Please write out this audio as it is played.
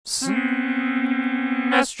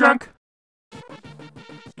SNESdrunk.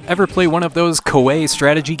 Ever play one of those Koei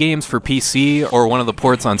strategy games for PC, or one of the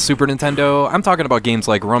ports on Super Nintendo? I'm talking about games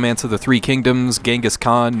like Romance of the Three Kingdoms, Genghis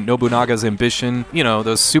Khan, Nobunaga's Ambition, you know,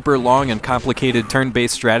 those super long and complicated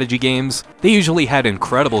turn-based strategy games. They usually had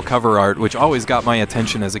incredible cover art, which always got my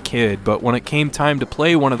attention as a kid, but when it came time to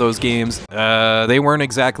play one of those games, they weren't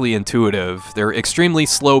exactly intuitive. They're extremely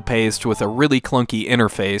slow-paced with a really clunky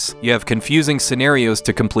interface. You have confusing scenarios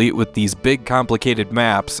to complete with these big complicated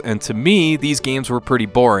maps, and to me, these games were pretty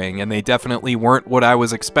boring, and they definitely weren't what I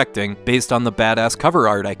was expecting based on the badass cover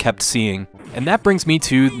art I kept seeing. And that brings me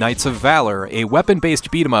to Knights of Valour, a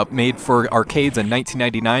weapon-based beat-em-up made for arcades in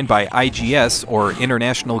 1999 by IGS, or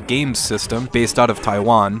International Games System, based out of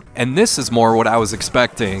Taiwan. And this is more what I was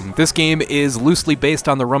expecting. This game is loosely based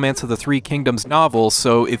on the Romance of the Three Kingdoms novel,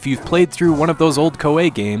 so if you've played through one of those old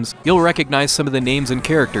Koei games, you'll recognize some of the names and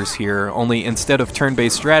characters here, only instead of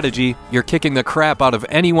turn-based strategy, you're kicking the crap out of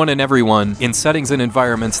anyone and everyone in settings and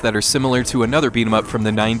environments that are similar to another beat-em-up from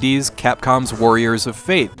the 90s, Capcom's Warriors of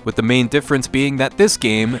Fate, with the main difference being that this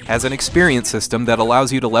game has an experience system that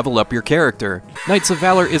allows you to level up your character. Knights of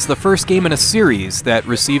Valour is the first game in a series that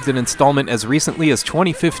received an installment as recently as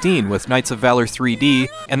 2015 with Knights of Valour 3D,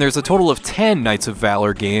 and there's a total of 10 Knights of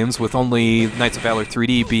Valour games, with only Knights of Valour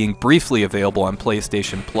 3D being briefly available on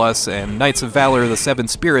PlayStation Plus, and Knights of Valour The Seven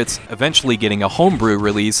Spirits eventually getting a homebrew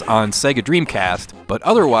release on Sega Dreamcast, but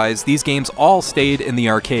otherwise these games all stayed in the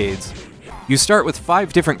arcades. You start with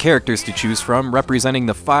 5 different characters to choose from, representing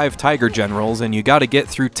the 5 Tiger Generals, and you gotta get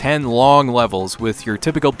through 10 long levels with your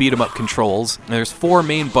typical beat-em-up controls. There's 4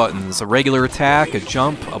 main buttons: a regular attack, a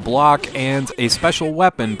jump, a block, and a special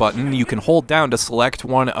weapon button you can hold down to select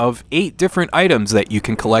one of 8 different items that you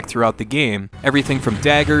can collect throughout the game. Everything from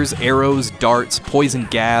daggers, arrows, darts, poison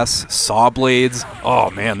gas, saw blades.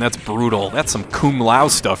 Oh man, that's brutal. That's some Kung Lao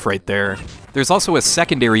stuff right there. There's also a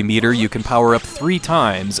secondary meter you can power up 3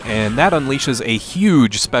 times, and that unleashes a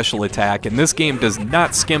huge special attack, and this game does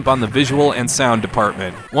not skimp on the visual and sound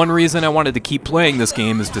department. One reason I wanted to keep playing this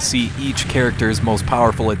game is to see each character's most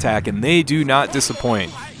powerful attack, and they do not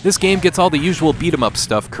disappoint. This game gets all the usual beat-em-up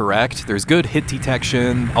stuff correct. There's good hit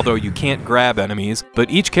detection, although you can't grab enemies, but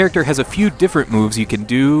each character has a few different moves you can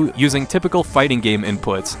do using typical fighting game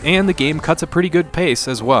inputs, and the game cuts a pretty good pace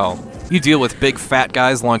as well. You deal with big fat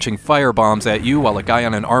guys launching firebombs at you while a guy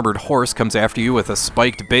on an armored horse comes after you with a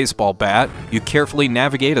spiked baseball bat. You carefully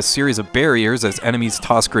navigate a series of barriers as enemies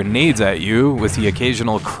toss grenades at you, with the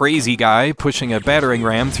occasional crazy guy pushing a battering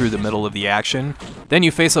ram through the middle of the action. Then you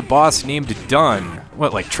face a boss named Dunn.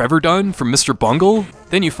 What, like Trevor Dunn from Mr. Bungle?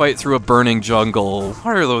 Then you fight through a burning jungle.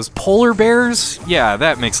 What are those, polar bears? Yeah,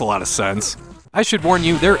 that makes a lot of sense. I should warn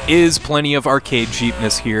you, there is plenty of arcade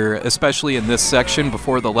cheapness here, especially in this section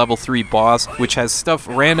before the level 3 boss, which has stuff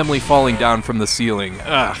randomly falling down from the ceiling.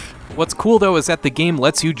 Ugh. What's cool though is that the game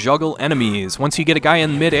lets you juggle enemies. Once you get a guy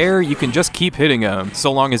in mid-air, you can just keep hitting him,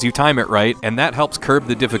 so long as you time it right, and that helps curb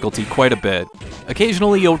the difficulty quite a bit.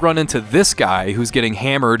 Occasionally you'll run into this guy who's getting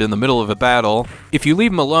hammered in the middle of a battle. If you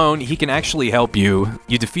leave him alone, he can actually help you.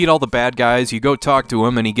 You defeat all the bad guys, you go talk to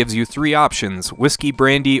him, and he gives you 3 options: whiskey,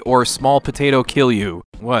 brandy, or small potato kill you.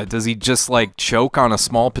 What, does he just like choke on a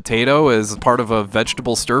small potato as part of a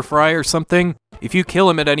vegetable stir fry or something? If you kill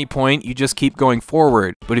him at any point, you just keep going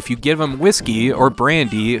forward, but if you give him whiskey or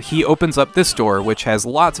brandy, he opens up this door, which has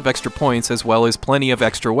lots of extra points as well as plenty of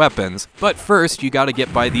extra weapons. But first, you gotta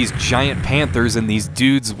get by these giant panthers and these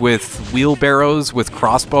dudes with wheelbarrows with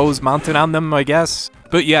crossbows mounted on them, I guess.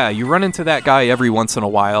 But yeah, you run into that guy every once in a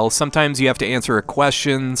while. Sometimes you have to answer a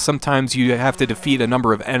question, sometimes you have to defeat a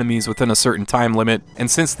number of enemies within a certain time limit,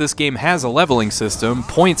 and since this game has a leveling system,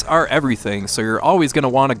 points are everything, so you're always going to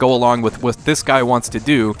want to go along with what this guy wants to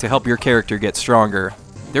do to help your character get stronger.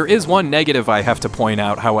 There is one negative I have to point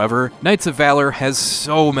out, however. Knights of Valour has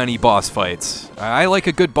so many boss fights. I like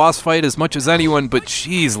a good boss fight as much as anyone, but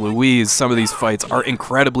geez Louise, some of these fights are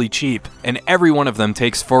incredibly cheap, and every one of them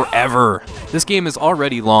takes forever. This game is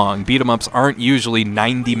already long. Beat-em-ups aren't usually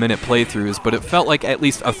 90-minute playthroughs, but it felt like at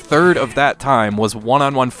least a third of that time was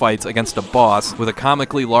one-on-one fights against a boss with a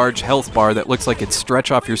comically large health bar that looks like it'd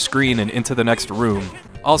stretch off your screen and into the next room.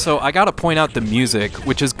 Also, I gotta point out the music,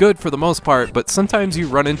 which is good for the most part, but sometimes you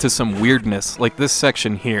run into some weirdness, like this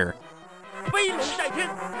section here.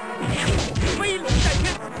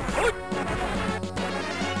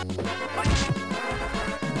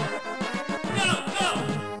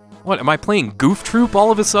 What, am I playing Goof Troop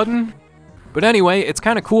all of a sudden? But anyway, it's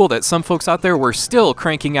kind of cool that some folks out there were still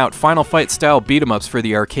cranking out Final Fight style beat-em-ups for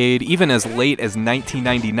the arcade even as late as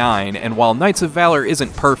 1999, and while Knights of Valor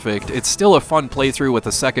isn't perfect, it's still a fun playthrough with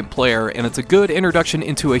a second player, and it's a good introduction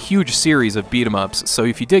into a huge series of beat-em-ups, so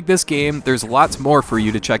if you dig this game, there's lots more for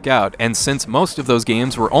you to check out, and since most of those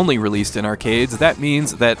games were only released in arcades, that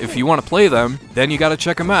means that if you want to play them, then you gotta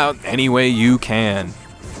check them out any way you can.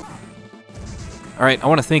 Alright, I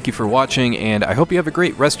want to thank you for watching, and I hope you have a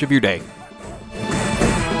great rest of your day.